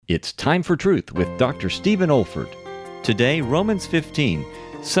It's Time for Truth with Dr. Stephen Olford. Today, Romans 15,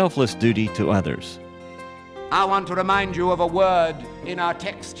 selfless duty to others. I want to remind you of a word in our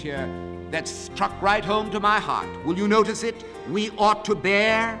text here that struck right home to my heart. Will you notice it? We ought to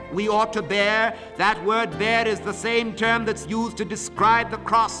bear. We ought to bear. That word bear is the same term that's used to describe the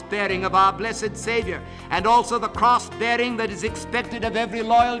cross-bearing of our blessed Savior, and also the cross-bearing that is expected of every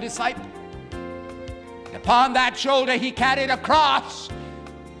loyal disciple. Upon that shoulder he carried a cross,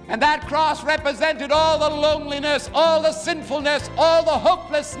 and that cross represented all the loneliness, all the sinfulness, all the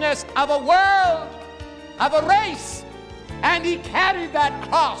hopelessness of a world, of a race. And he carried that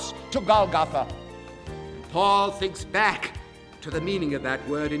cross to Golgotha. And Paul thinks back to the meaning of that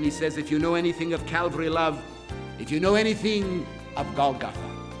word, and he says, if you know anything of Calvary love, if you know anything of Golgotha,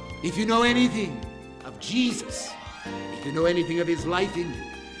 if you know anything of Jesus, if you know anything of his life in you,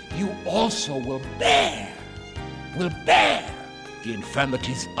 you also will bear the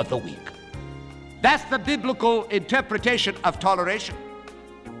infirmities of the weak. That's the biblical interpretation of toleration.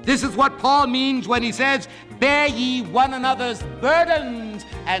 This is what Paul means when he says, bear ye one another's burdens,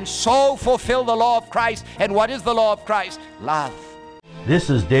 and so fulfill the law of Christ. And what is the law of Christ? Love. This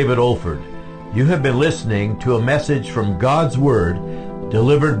is David Olford. You have been listening to a message from God's Word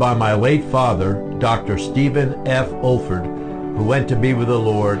delivered by my late father, Dr. Stephen F. Olford, who went to be with the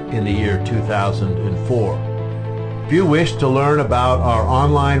Lord in the year 2004. If you wish to learn about our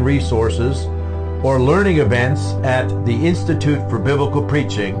online resources or learning events at the Institute for Biblical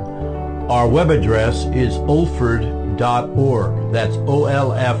Preaching, our web address is olford.org. That's olford.org.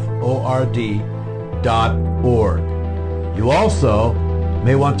 You also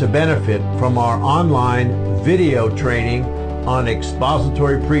may want to benefit from our online video training on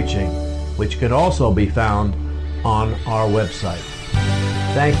expository preaching, which can also be found on our website.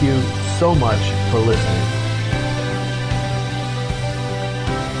 Thank you so much for listening.